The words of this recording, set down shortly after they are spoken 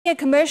A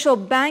commercial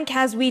bank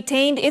has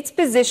retained its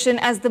position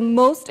as the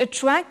most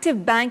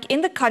attractive bank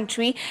in the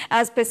country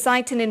as per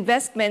Cytonn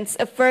Investment's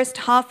first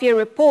half-year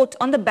report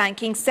on the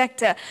banking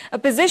sector, a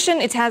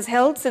position it has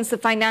held since the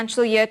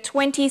financial year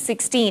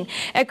 2016.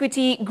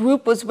 Equity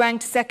Group was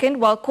ranked second,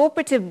 while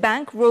Cooperative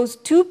Bank rose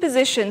 2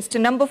 positions to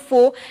number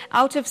 4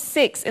 out of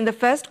 6 in the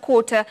first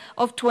quarter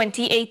of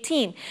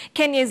 2018.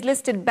 Kenya's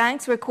listed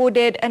banks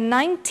recorded a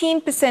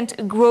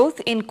 19%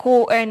 growth in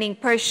core earning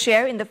per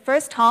share in the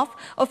first half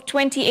of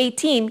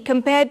 2018,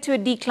 compared to a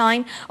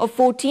decline of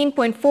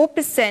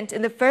 14.4%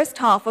 in the first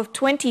half of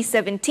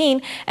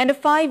 2017 and a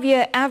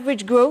 5-year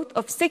average growth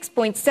of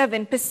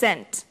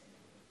 6.7%.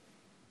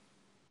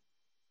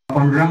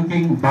 On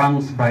ranking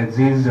banks by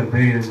these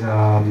various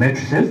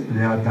matrices,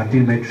 there are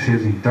 13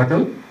 matrices in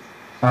total.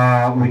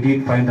 We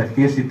did find that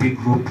KCB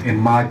Group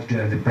emerged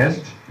the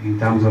best in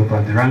terms of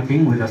the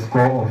ranking with a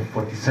score of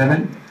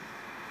 47.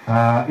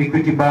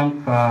 Equity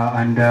Bank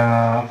and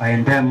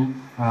I&M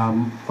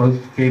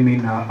also came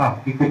in,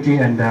 Equity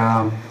and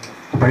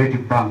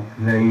Operative Bank,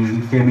 they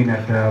came in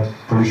at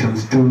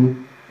positions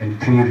 2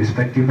 and 3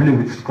 respectively,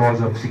 with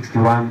scores of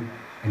 61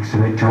 and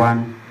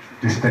 71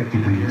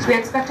 respectively. We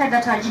expected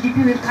that our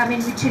GDP will come in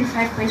between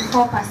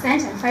 5.4%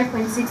 and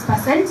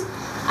 5.6%.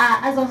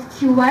 As of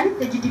Q1,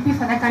 the GDP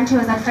for the country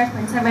was at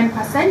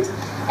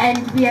 5.7%,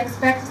 and we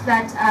expect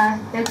that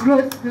the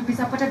growth will be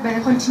supported by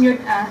the continued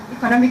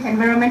economic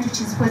environment,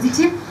 which is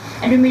positive,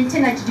 and we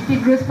maintain a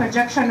GDP growth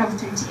projection of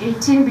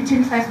 2018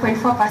 between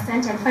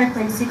 5.4% and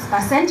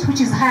 5.6%,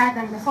 which is higher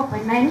than the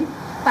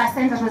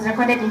 4.9% that was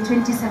recorded in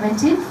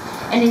 2017.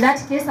 And in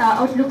that case,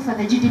 our outlook for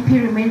the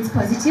GDP remains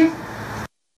positive.